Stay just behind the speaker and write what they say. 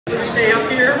Please stay up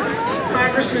here.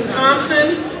 Congressman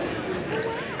Thompson.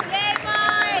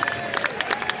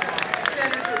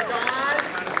 Senator Dodd.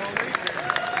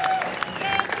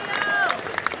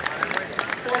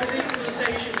 Board of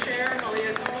Equalization Chair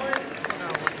Malia Cohen.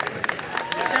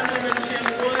 Assemblyman Jim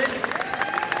Wood.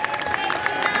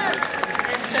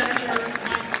 And Senator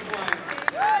Mike McGuire.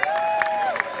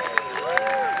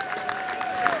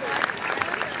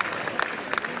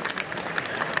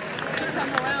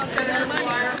 Senator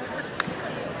McGuire.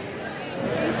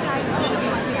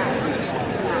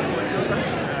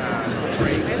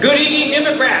 Good evening,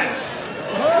 Democrats.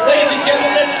 Ladies and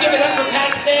gentlemen, let's give it up for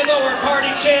Pat Sambo, our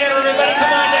party chair. Everybody, come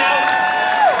on now.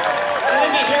 And let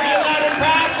me hear you loud and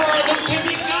proud for our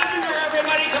Lieutenant Governor.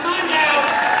 Everybody, come on now.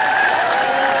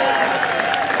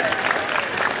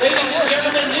 Ladies and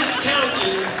gentlemen, this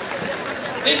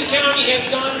county has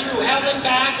gone through hell and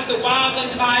back with the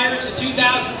wildland fires in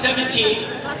 2017,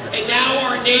 and now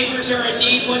our neighbors are in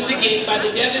need once again by the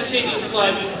devastating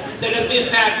floods that have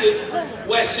impacted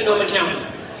West Sonoma County.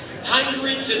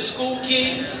 Hundreds of school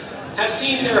kids have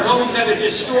seen their homes either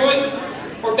destroyed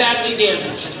or badly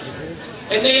damaged.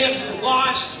 And they have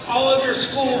lost all of their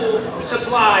school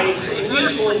supplies and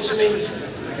musical instruments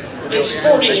and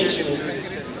sporting instruments.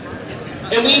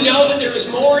 And we know that there is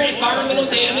more environmental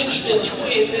damage than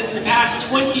in the past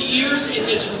 20 years in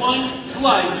this one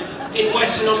flood in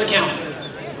West Sonoma County.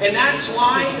 And that's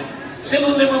why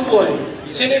Assemblymember Wood,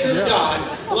 Senator Dodd,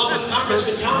 along with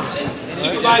Congressman Thompson and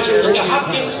Supervisor Linda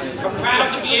Hopkins, are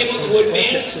proud to be able to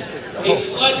advance a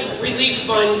flood relief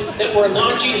fund that we're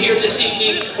launching here this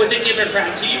evening with the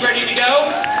Democrats. Are you ready to go?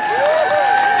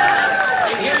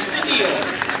 And here's the deal.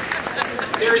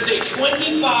 There is a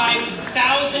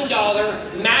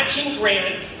 $25,000 matching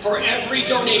grant for every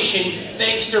donation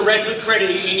thanks to Redwood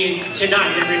Credit Union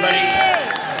tonight, everybody.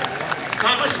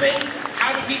 Congressman,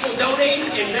 how do people donate?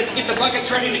 And let's get the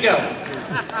buckets ready to go.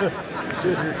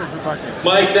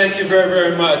 Mike, thank you very,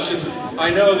 very much. And I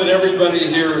know that everybody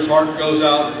here's heart goes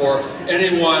out for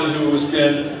anyone who has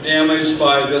been damaged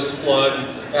by this flood.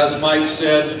 As Mike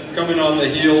said, coming on the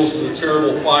heels of the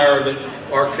terrible fire that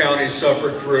our county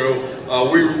suffered through,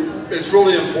 it's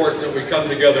really important that we come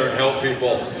together and help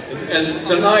people. And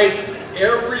tonight,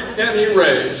 every penny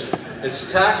raised, it's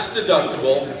tax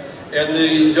deductible, and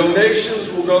the donations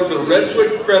will go to the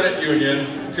Redwood Credit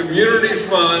Union Community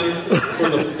Fund for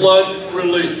the flood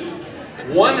relief.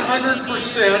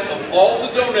 100% of all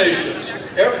the donations,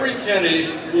 every penny,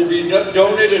 will be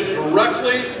donated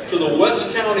directly to the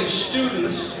West County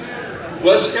students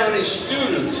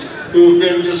who have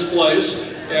been displaced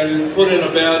and put in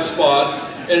a bad spot,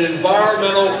 and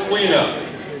environmental cleanup.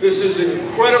 This is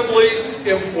incredibly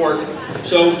important.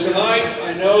 So tonight,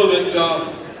 I know that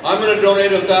I'm going to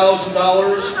donate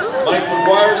 $1,000. Mike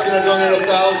McGuire's going to donate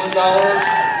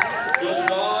 $1,000. Bill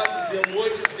Dodd, Jim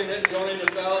Wood is going to donate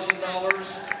 $1,000.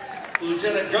 The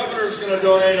Lieutenant Governor is going to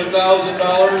donate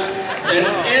 $1,000. And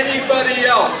anybody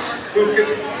else who can...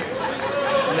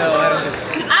 No, I don't.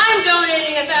 I'm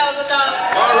donating $1,000.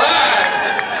 All right.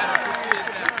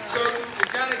 So you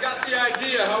kind of got the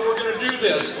idea how we're going to do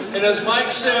this. And as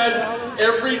Mike said,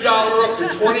 every dollar up to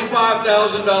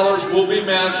 $25,000 will be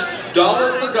matched,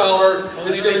 dollar for dollar.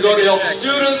 It's going to go to help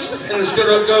students, and it's going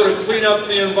to go to clean up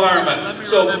the environment.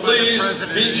 So please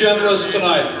be generous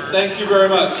tonight. Thank you very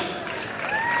much.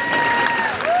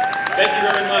 Thank you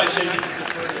very much. And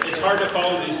it's hard to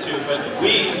follow these two, but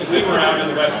we were out in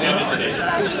the West County today.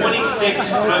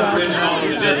 2,600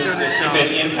 homes have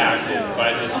been impacted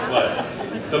by this flood.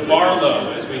 The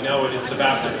Barlow, as we know it in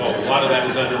Sebastopol, a lot of that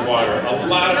is underwater. A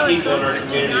lot of people in our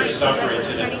community are suffering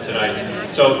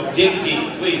tonight. So dig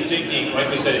deep, please dig deep. Like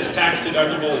we said, it's tax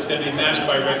deductible. It's going to be matched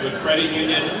by Redwood Credit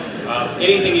Union.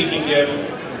 Anything you can give,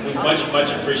 we much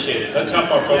appreciate it. Let's help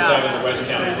our folks out in the West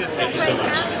County. Thank you so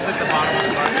much.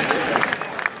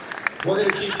 We're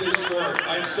going to keep this short.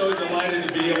 I'm so delighted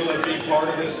to be able to be part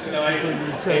of this tonight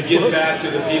and give back to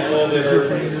the people that are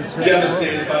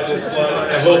devastated by this flood.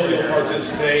 I hope you'll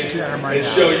participate and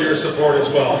show your support as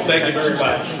well. Thank you very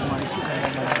much.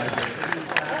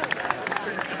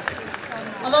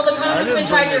 Although the Congressman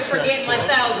tried to forget my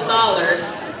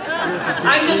 $1,000,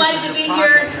 I'm delighted to be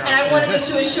here, and I wanted just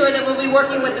to assure that we'll be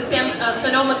working with the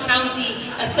Sonoma County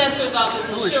Assessor's Office,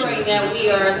 ensuring that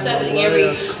we are assessing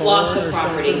every loss of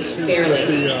property fairly.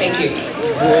 Thank you.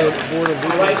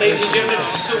 All right, ladies and gentlemen,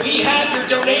 so we have your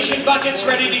donation buckets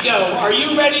ready to go. Are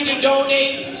you ready to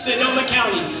donate Sonoma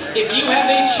County? If you have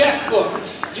a checkbook,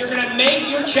 you're going to make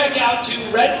your check out to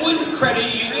Redwood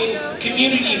Credit Union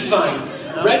Community Fund.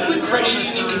 Redwood Credit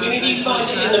Union Community Fund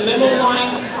in the memo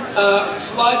line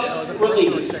flood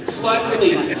relief. Flood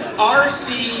relief.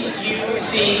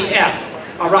 RCUCF.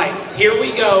 All right, here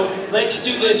we go. Let's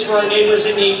do this for our neighbors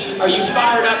in need. Are you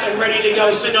fired up and ready to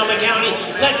go, Sonoma County?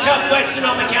 Let's help West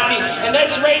Sonoma County, and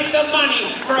let's raise some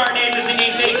money for our neighbors in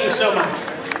need. Thank you so much.